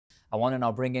I want to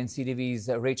now bring in CTV's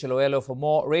Rachel Aiello for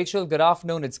more. Rachel, good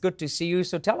afternoon. It's good to see you.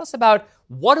 So tell us about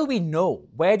what do we know?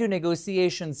 Where do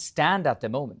negotiations stand at the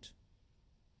moment?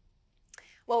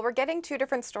 Well, we're getting two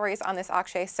different stories on this,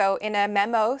 Akshay. So in a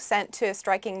memo sent to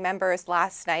striking members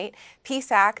last night,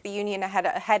 PSAC, the union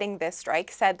heading this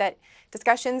strike, said that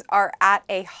discussions are at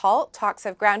a halt. Talks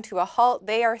have ground to a halt.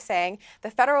 They are saying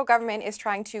the federal government is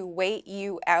trying to wait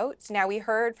you out. Now, we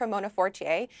heard from Mona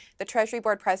Fortier, the Treasury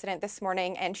Board president, this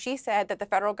morning, and she said that the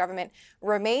federal government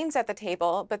remains at the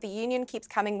table, but the union keeps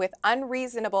coming with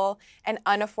unreasonable and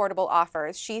unaffordable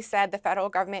offers. She said the federal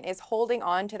government is holding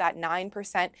on to that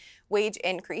 9% wage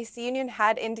increase. The union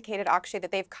had indicated, Akshay,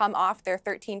 that they've come off their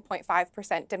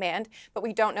 13.5% demand, but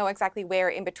we don't know exactly where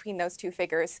in between those two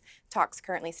figures talks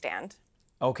currently stand.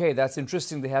 Okay, that's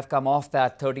interesting. They have come off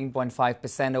that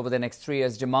 13.5% over the next 3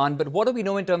 years demand. But what do we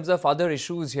know in terms of other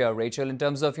issues here, Rachel? In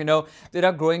terms of, there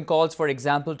are growing calls, for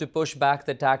example, to push back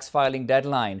the tax filing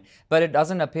deadline. But it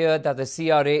doesn't appear that the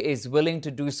CRA is willing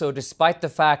to do so, despite the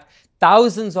fact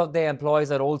thousands of their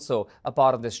employees are also a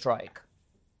part of the strike.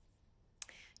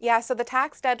 Yeah, so the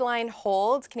tax deadline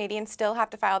holds. Canadians still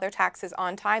have to file their taxes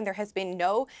on time. There has been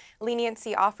no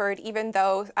leniency offered, even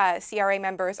though CRA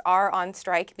members are on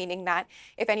strike, meaning that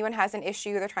if anyone has an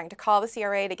issue, they're trying to call the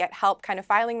CRA to get help kind of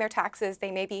filing their taxes. They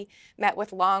may be met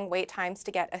with long wait times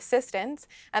to get assistance.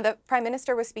 And the Prime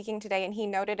Minister was speaking today, and he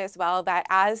noted as well that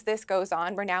as this goes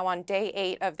on, we're now on day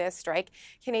 8 of this strike,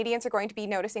 Canadians are going to be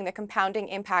noticing the compounding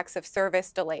impacts of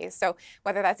service delays. So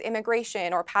whether that's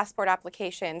immigration or passport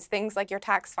applications, things like your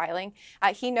tax filing.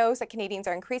 He knows that Canadians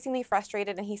are increasingly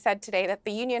frustrated, and he said today that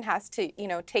the union has to,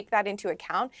 take that into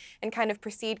account and kind of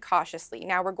proceed cautiously.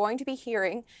 Now, we're going to be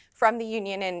hearing from the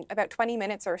union in about 20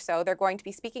 minutes or so. They're going to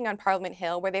be speaking on Parliament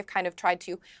Hill, where they've kind of tried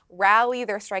to rally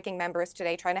their striking members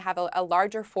today, trying to have a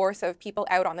larger force of people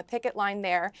out on the picket line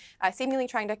there, seemingly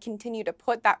trying to continue to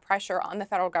put that pressure on the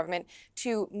federal government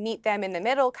to meet them in the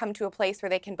middle, come to a place where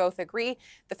they can both agree.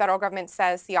 The federal government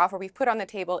says the offer we've put on the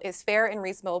table is fair and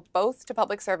reasonable both to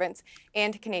public servants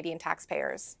and to Canadian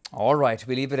taxpayers. All right,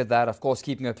 we leave it at that. Of course,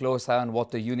 keeping a close eye on what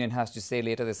the union has to say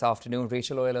later this afternoon.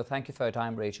 Rachel Aiello, thank you for your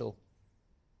time, Rachel.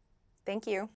 Thank you.